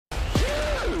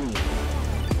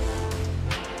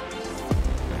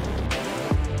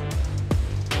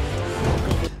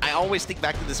always think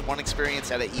back to this one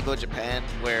experience at Evo Japan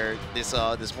where this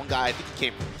one guy, I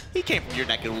think he came from your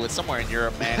neck of the woods, somewhere in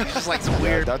Europe, man. He's just like some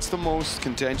weird. That's the most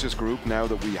contentious group now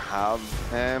that we have.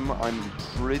 I'm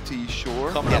pretty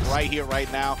sure. Coming up right here,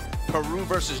 right now. Peru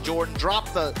versus Jordan.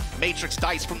 Drop the Matrix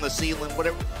dice from the ceiling.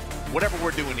 Whatever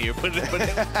we're doing here, but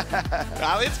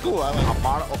it's cool. I like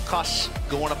Ammar Okosh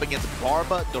going up against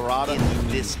Barba, Dorada in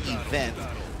this event.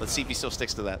 Let's see if he still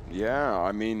sticks to that. Yeah,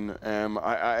 I mean,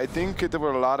 I think there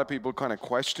were a lot of people kind of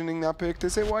questioning that pick. They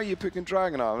say, why are you picking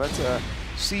Dragunov? That's a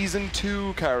Season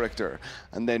 2 character.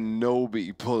 And then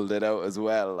Nobi pulled it out as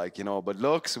well, like, you know. But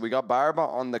look, so we got Barba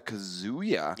on the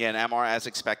Kazuya. Yeah, and Ammar, as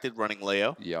expected, running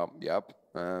Leo. Yep.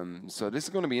 So this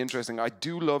is going to be interesting. I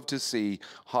do love to see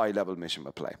high-level mission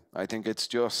play. I think it's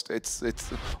just, it's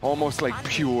almost like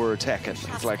pure Tekken.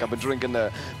 It's like I've been drinking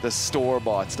the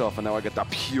store-bought stuff, and now I get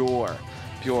that pure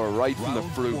right from the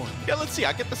fruit. Yeah, let's see.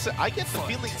 I get the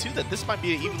feeling too that this might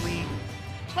be an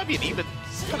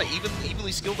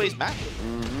evenly skill-based match.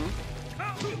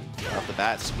 Off the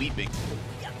bat, sweeping.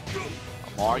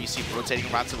 Ammar, you see him rotating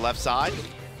around to the left side.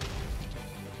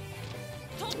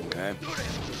 Okay.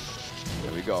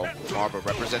 There we go. Barba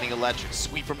representing electric.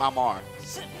 Sweep from Ammar.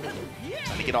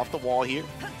 Trying to get off the wall here.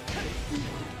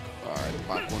 All right,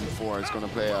 back 1-4 is going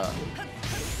to play a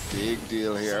big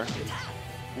deal here.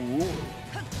 Ooh.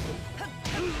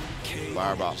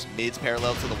 Barba. Mids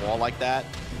parallel to the wall like that.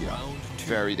 Yeah.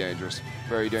 Very dangerous.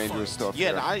 Very dangerous stuff.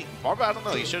 Yeah, and Barba, I don't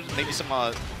know. He showed maybe some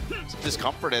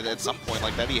discomfort at some point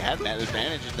like that. He had that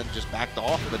advantage and then just backed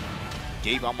off, but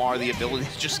gave Ammar the ability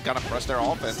to just kind of press their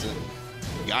offense and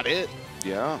got it.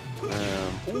 Yeah.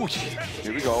 Ooh,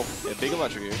 here we go. Yeah, big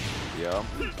electric here. Yeah.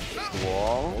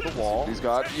 The wall. He's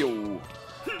got,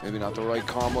 maybe not the right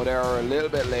combo there, or a little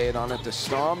bit late on it. The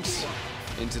stomps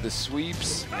into the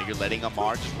sweeps. Now you're letting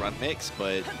Ammar just run mix,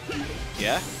 but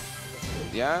yeah.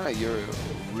 Yeah, you're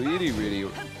really, you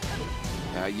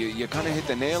kind of hit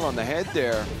the nail on the head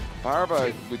there.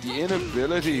 Barba with the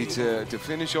inability to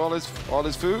finish all his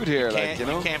food here, like, you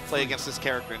know. You can't play against this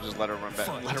character and just let her run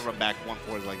back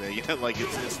 1-4 like that. You know, like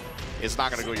it's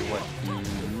not gonna go your way.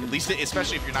 At least,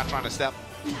 especially if you're not trying to step.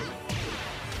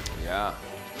 Yeah.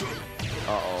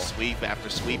 Uh-oh. Sweep after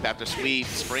sweep after sweep.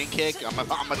 Spring kick. I'm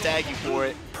gonna tag you for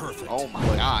it. Perfect. Oh my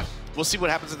God. We'll see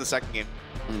what happens in the second game.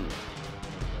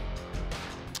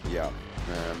 Yeah.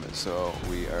 So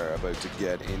we are about to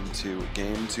get into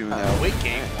game 2 now. Wait,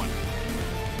 game 1.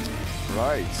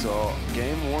 Right, so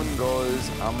game 1 goes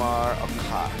Ammar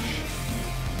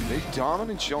Okosh. Big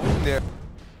dominant showing there.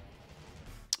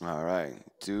 All right,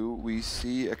 do we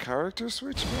see a character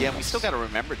switch? Yeah, we still got to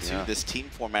remember too, this team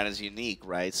format is unique,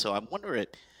 right? So I'm wondering,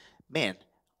 man,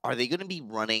 are they going to be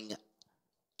running,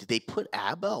 did they put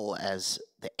Abel as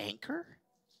the anchor?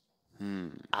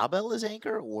 Abel as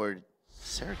anchor, or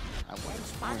Sergey?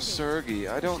 Sergey,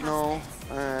 I don't know.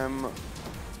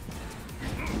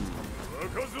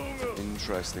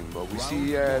 Interesting, but we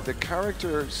see the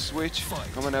character switch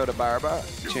coming out of Barba,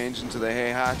 changing to the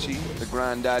Heihachi, the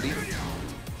granddaddy.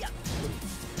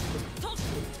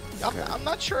 Okay. I'm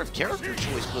not sure if character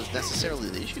choice was necessarily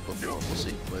the issue before. We'll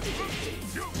see. But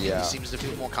yeah, he seems to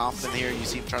feel more confident here. You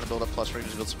see him trying to build up plus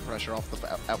range, build some pressure off the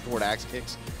forward axe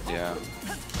kicks. Yeah.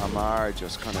 Ammar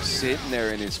just kind of sitting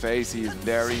there in his face. He's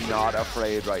very not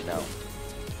afraid right now.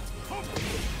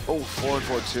 Oh, forward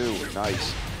 4-2.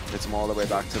 Nice. Gets him all the way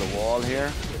back to the wall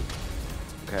here.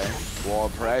 Okay. Wall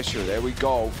pressure. There we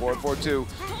go. Forward 4-2.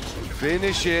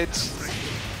 Finish it.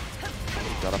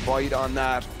 Got a bite on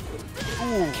that.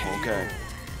 Ooh, okay.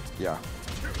 Yeah.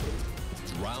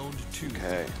 Round 2.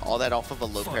 Okay. All that off of a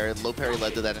low parry. Low parry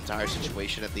led to that entire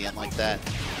situation at the end like that.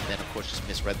 And then, of course, just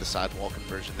misread the sidewall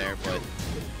conversion there, but here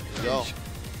we go.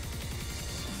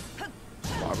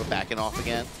 Barba backing off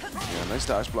again. Yeah, nice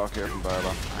dash block here from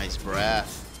Barba. Nice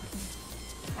breath.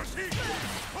 Okay.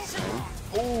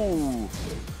 Ooh,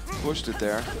 pushed it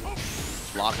there.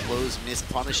 Block blows, missed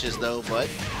punishes though, but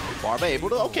Barba able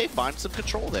to, find some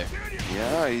control there.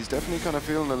 Yeah, he's definitely kind of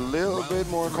feeling a little bit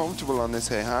more comfortable on this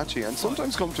Heihachi, and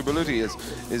sometimes comfortability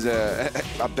is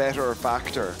a better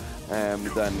factor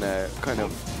than kind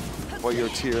of what your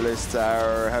tier lists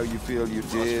are, or how you feel you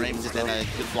did. Frames and then a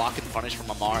good block and punish from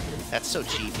Ammar. That's so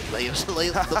cheap.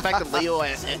 The fact that Leo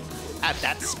at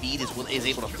that speed is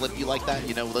able to flip you like that,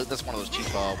 you know, that's one of those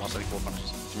cheap 174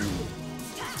 punishes.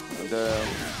 The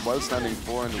while-standing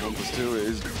 4 and the 1+2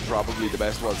 is probably the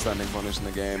best while-standing punish in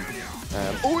the game.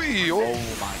 Oh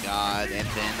my God, and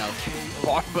then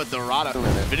Barba Dorada.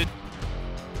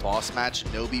 Boss match,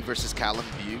 Nobi versus Callum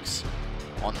Bukes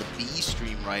on the B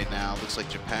stream right now. Looks like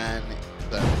Japan.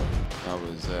 That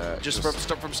was just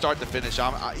from start to finish.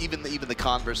 Even the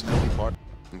Con versus Nobi part.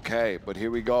 Okay, but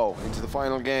here we go into the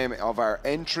final game of our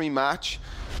entry match.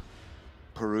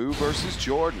 Peru versus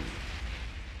Jordan.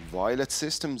 Violet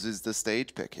Systems is the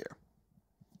stage pick here.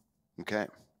 Okay.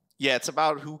 Yeah, it's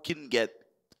about who can get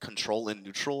control in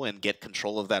neutral and get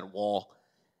control of that wall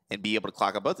and be able to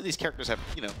clock up. Both of these characters have,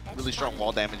 you know, really strong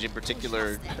wall damage. In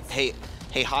particular,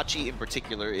 Heihachi in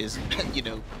particular is, you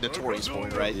know, notorious for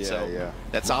it, right? Yeah, so yeah.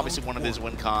 that's obviously one of his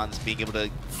win cons, being able to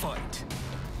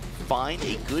find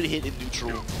a good hit in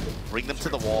neutral, bring them to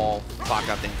the wall, clock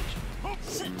out damage.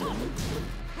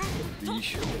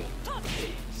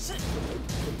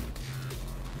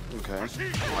 Okay.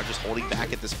 Are just holding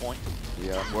back at this point.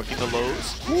 Yeah. Working the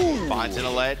lows, finds an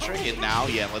electric, and now,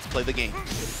 yeah, let's play the game.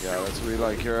 Yeah, that's what we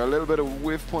like here. A little bit of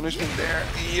whiff punishment there.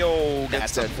 Yo,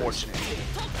 That's that unfortunate.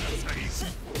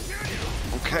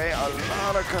 Okay, a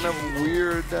lot of kind of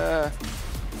weird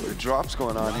drops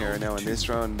going on here now in this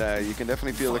round. You can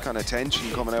definitely feel the kind of tension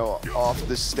coming out off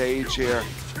the stage here.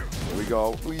 Here we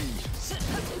go. Whee.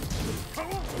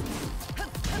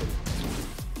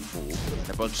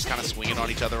 They're both just kind of swinging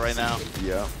on each other right now.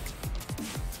 Yeah.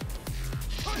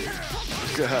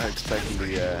 Expecting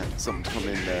the something to come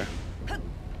in there.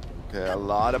 Okay, a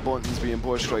lot of buttons being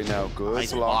pushed right now. Good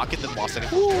Nice block. block and then lost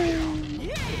it.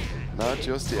 Not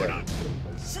just yet.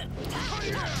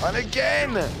 And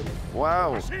again!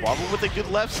 Wow. Barba with a good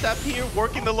left step here,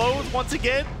 working the lows once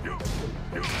again.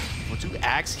 1-2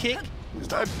 axe kick. Is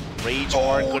that Rage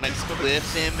Art gonna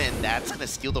lift him, and that's gonna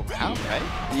steal the round, right?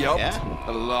 Yep. Yeah.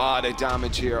 A lot of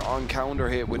damage here on counter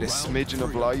hit with a smidgen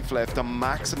of life left. The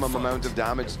maximum amount of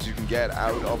damage that you can get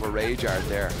out of a Rage Art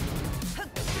there.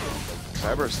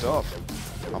 Clever stuff.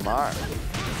 Ammar.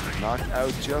 Not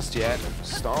out just yet.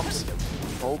 Stomps.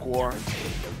 Poke War.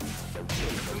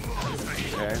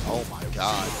 Okay. Oh my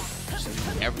god.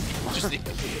 Just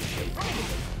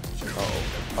Uh-oh.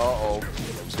 Uh-oh.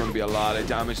 There's going to be a lot of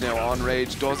damage now on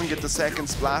Rage. Doesn't get the second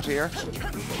splat here.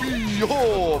 Yo!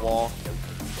 Wall.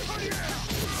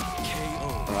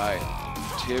 Right.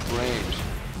 Tip range.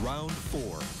 Round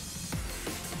 4.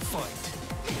 Fight.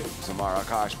 Ammar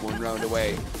Okosh 1 round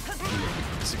away.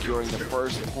 Securing the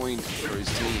first point for his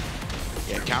team.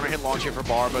 yeah, counter hit launch here for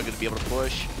Barba, gonna be able to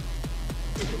push.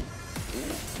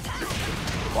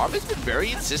 Barba's been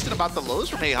very insistent about the lows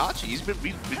from Heihachi. He's been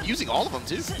using all of them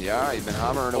too. Yeah, he's been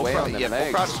hammering away on them legs.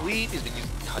 Full crouch sweep. He's been using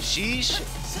hashish.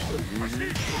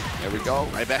 There we go.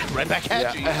 Right back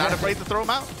at you. He's not afraid to throw him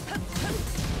out.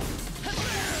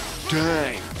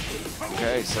 Dang.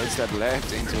 Okay, sidestep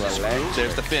left into a leg.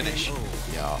 There's the finish.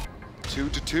 Yeah.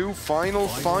 2-2.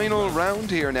 Final round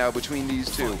here now between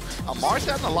these two. Ammar's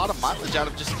gotten a lot of mileage out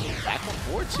of just back on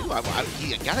board too. I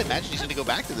gotta imagine he's gonna go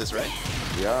back to this, right?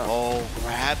 Yeah. Oh,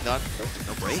 grab, no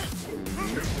break.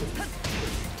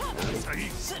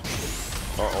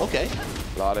 Uh-oh. Okay.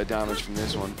 A lot of damage from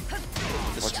this one.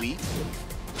 The sweep.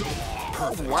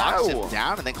 Wow. Knocks him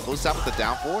down and then closes out with the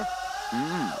down 4.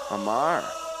 Ammar.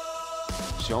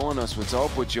 Showing us what's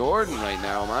up with Jordan right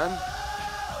now, man.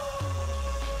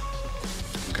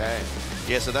 Okay.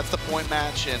 Yeah, so that's the point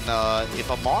match, and if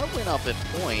Ammar went up at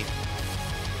point,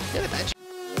 you gotta imagine.